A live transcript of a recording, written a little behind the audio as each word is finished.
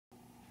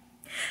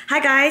Hi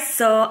guys,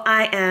 so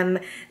I am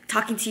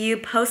talking to you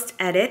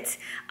post-edit.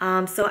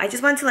 So I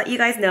just wanted to let you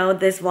guys know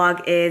this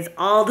vlog is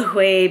all the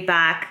way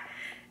back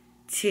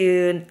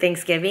to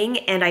Thanksgiving,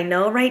 and I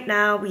know right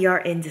now we are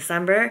in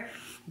December,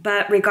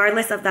 but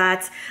regardless of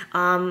that,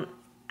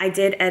 I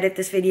did edit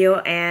this video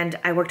and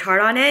I worked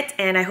hard on it,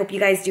 and I hope you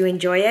guys do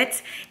enjoy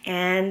it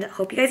and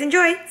hope you guys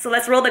enjoy. So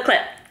let's roll the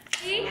clip.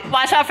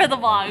 Watch out for the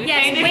vlog.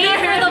 Yes, wait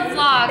for the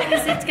vlog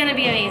because it's gonna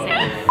be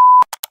amazing.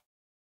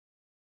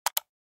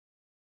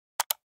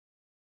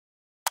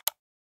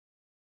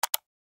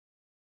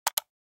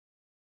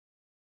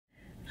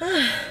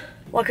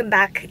 Welcome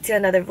back to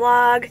another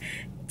vlog.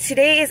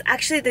 Today is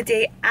actually the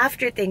day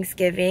after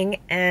Thanksgiving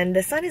and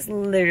the sun is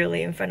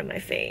literally in front of my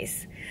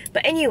face.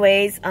 But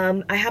anyways,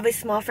 I have a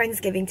small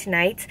Friendsgiving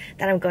tonight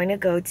that I'm going to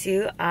go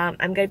to. I'm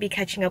going to be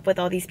catching up with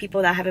all these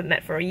people that I haven't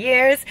met for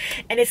years.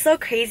 And it's so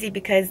crazy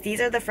because these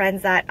are the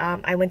friends that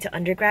I went to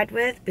undergrad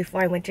with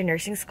before I went to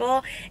nursing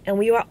school. And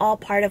we were all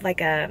part of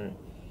like a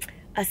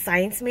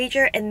science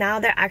major, and now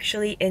they're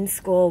actually in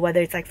school,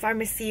 whether it's like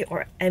pharmacy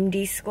or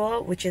MD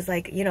school, which is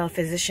like, you know, a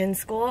physician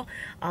school.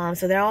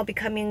 So they're all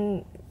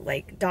becoming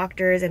like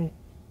doctors and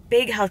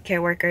big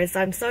healthcare workers.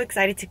 So I'm so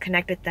excited to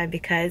connect with them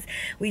because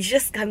we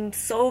just come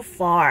so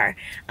far.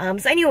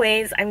 So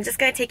anyways, I'm just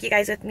gonna take you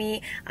guys with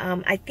me.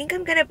 I think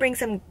I'm gonna bring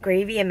some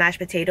gravy and mashed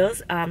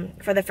potatoes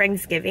for the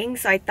Friendsgiving.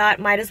 So I thought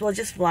might as well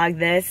just vlog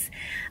this.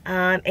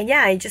 And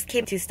yeah, I just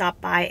came to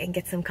stop by and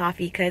get some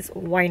coffee because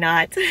why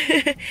not?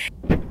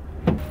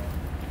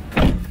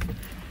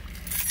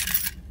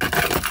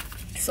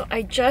 So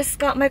I just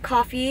got my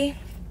coffee.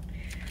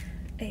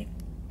 I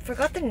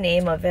forgot the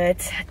name of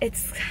it.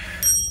 It's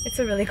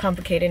a really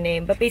complicated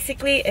name, but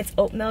basically it's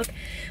oat milk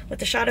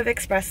with a shot of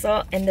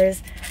espresso and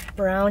there's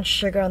brown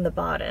sugar on the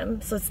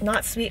bottom. So it's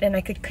not sweet and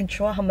I could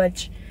control how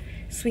much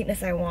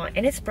sweetness I want.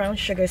 And it's brown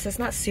sugar, so it's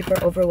not super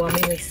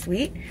overwhelmingly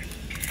sweet.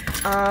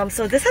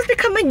 So this has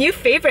become my new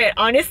favorite,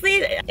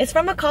 honestly. It's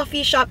from a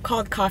coffee shop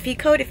called Coffee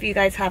Code, if you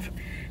guys have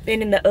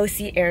been in the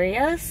OC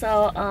area.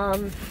 So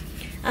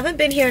I haven't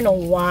been here in a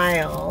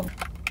while.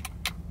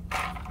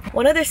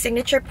 One of their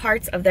signature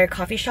parts of their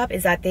coffee shop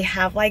is that they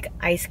have like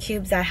ice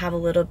cubes that have a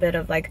little bit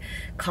of like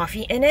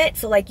coffee in it.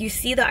 So like you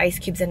see the ice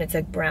cubes and it's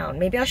like brown.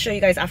 Maybe I'll show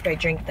you guys after I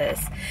drink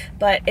this.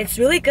 But it's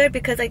really good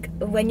because like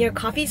when your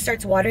coffee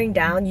starts watering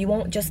down, you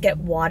won't just get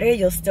water,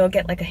 you'll still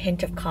get like a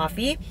hint of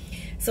coffee.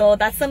 So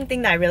that's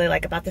something that I really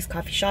like about this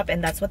coffee shop,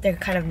 and that's what they're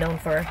kind of known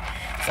for.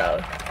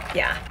 So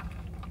yeah.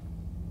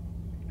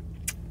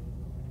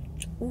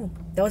 Ooh,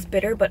 that was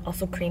bitter but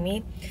also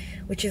creamy,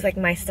 which is like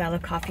my style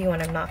of coffee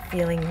when I'm not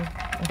feeling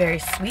very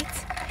sweet.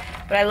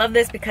 But I love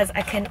this because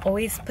I can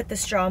always put the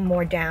straw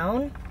more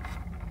down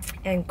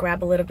and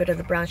grab a little bit of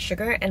the brown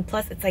sugar, and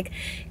plus it's like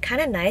kind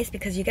of nice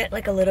because you get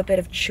like a little bit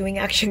of chewing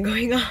action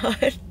going on.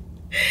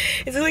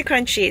 It's really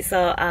crunchy,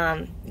 so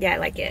yeah, I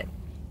like it.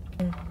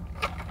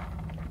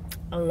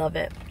 I love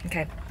it.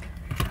 Okay,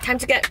 time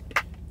to get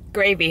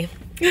gravy.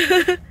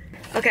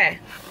 Okay,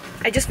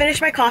 I just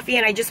finished my coffee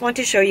and I just want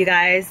to show you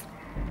guys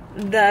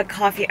the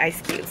coffee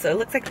ice cube. So it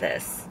looks like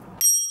this.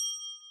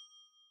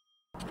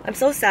 I'm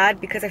so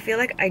sad because I feel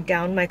like I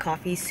downed my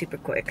coffee super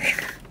quick.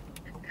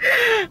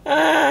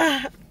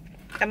 Am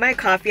I a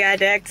coffee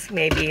addict?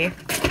 Maybe.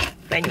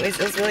 But anyways,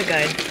 it was really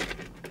good.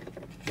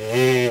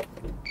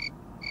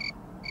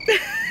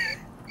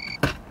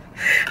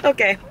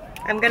 Okay,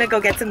 I'm gonna go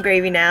get some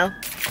gravy now.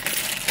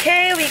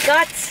 Okay, we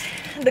got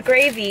the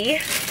gravy.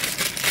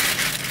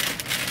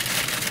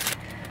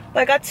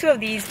 Well, I got 2 of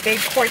these big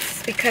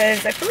quarts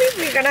because I believe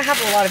we're gonna have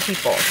a lot of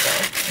people, so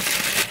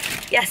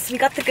yes, we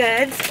got the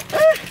goods.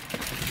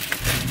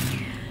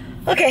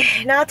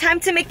 Okay, now time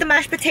to make the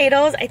mashed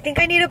potatoes. I think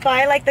I need to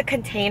buy like the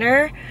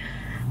container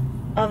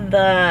of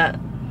the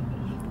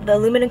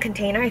aluminum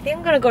container. I think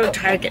I'm gonna go to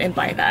Target and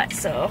buy that,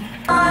 so.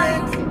 I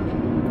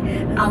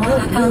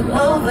wanna come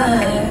over.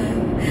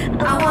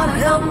 I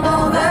wanna come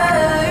over.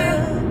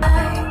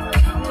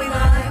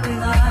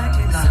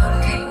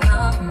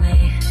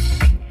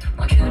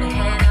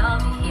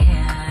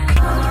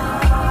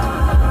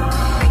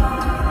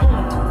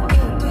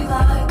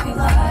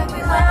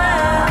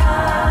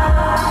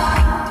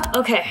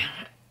 Okay,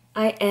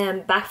 I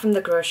am back from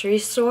the grocery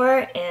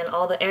store and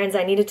all the errands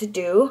I needed to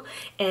do,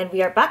 and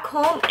we are back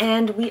home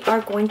and we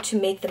are going to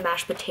make the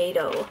mashed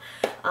potato.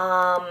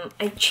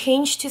 I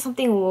changed to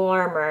something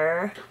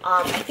warmer.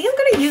 I think I'm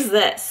gonna use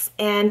this,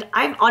 and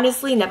I've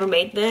honestly never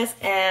made this,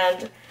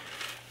 and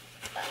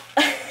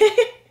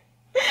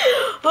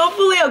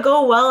hopefully it'll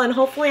go well, and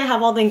hopefully I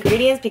have all the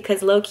ingredients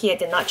because low-key I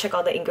did not check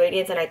all the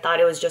ingredients and I thought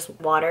it was just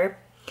water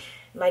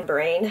in my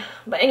brain.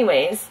 But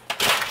anyways,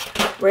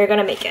 we're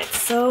gonna make it,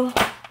 so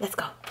let's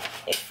go.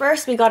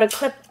 First we gotta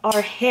clip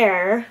our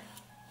hair.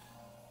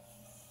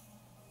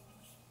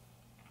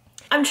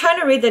 I'm trying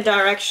to read the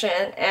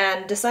direction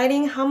and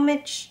deciding how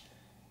much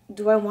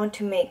do I want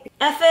to make.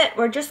 F it,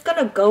 we're just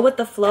gonna go with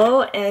the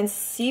flow and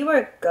see where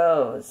it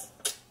goes.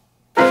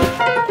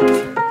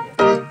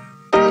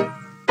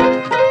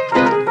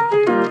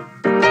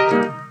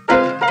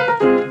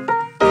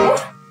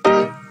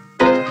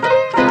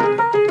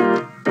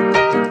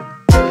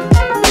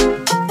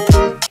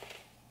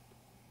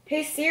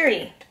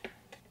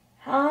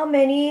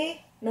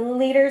 many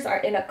milliliters are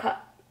in a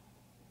cup?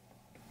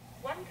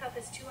 1 cup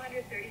is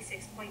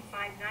 236.59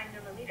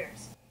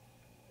 milliliters.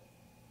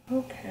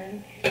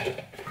 Okay.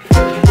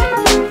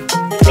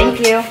 Thank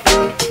you.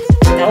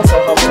 That was so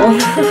helpful.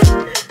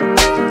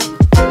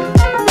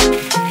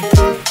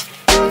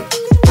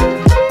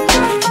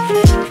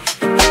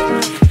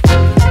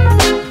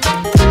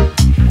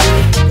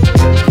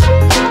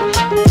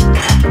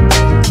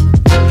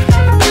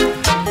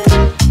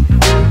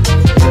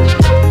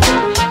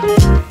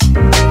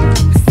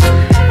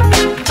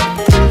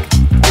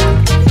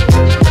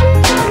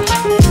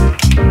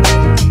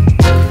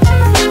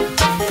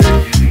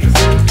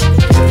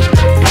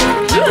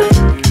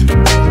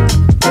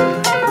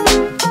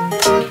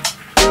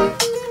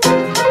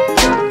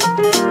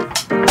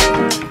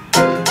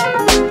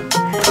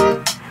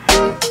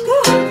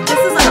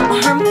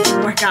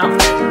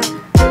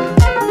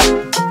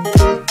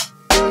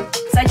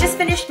 So I just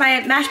finished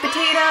my mashed potatoes.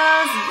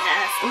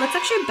 Yes, it looks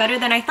actually better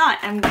than I thought.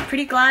 I'm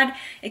pretty glad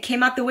it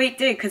came out the way it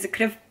did because it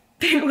could have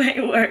been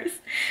way worse.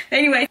 But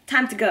anyway,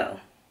 time to go.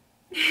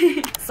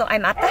 So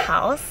I'm at the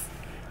house.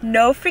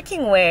 No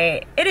freaking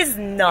way. It is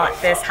not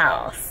this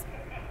house.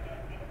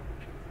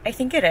 I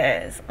think it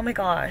is. Oh my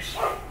gosh.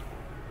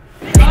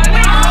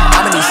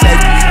 I'm in these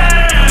safety.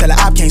 Tell her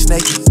I can't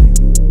snake you.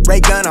 Ray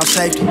gun on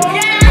safety.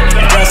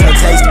 Girl so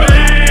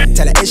tasty.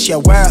 Tell her it's your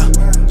world.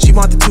 She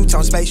want the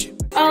two-tone spaceship.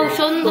 Oh,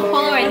 show them the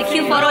Polaroid, the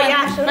cute photo.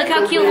 Yeah, look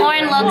how cute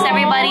Lauren looks,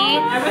 everybody.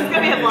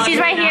 She's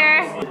right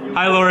here.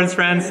 Hi, Lauren's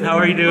friends. How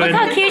are you doing? Look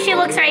how cute she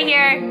looks right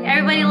here.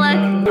 Everybody look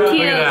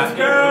cute. Look at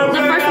that. The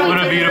first one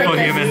What a beautiful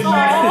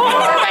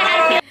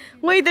human.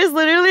 Wait, there's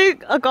literally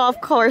a golf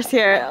course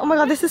here. Oh my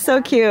god, this is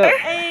so cute.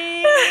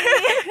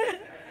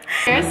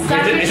 Is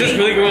this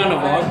really going on a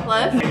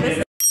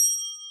vlog?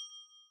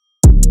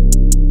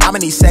 I'm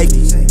in these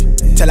safety.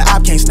 Tell her I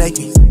can't snake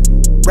me.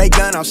 Ray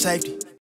gun on safety.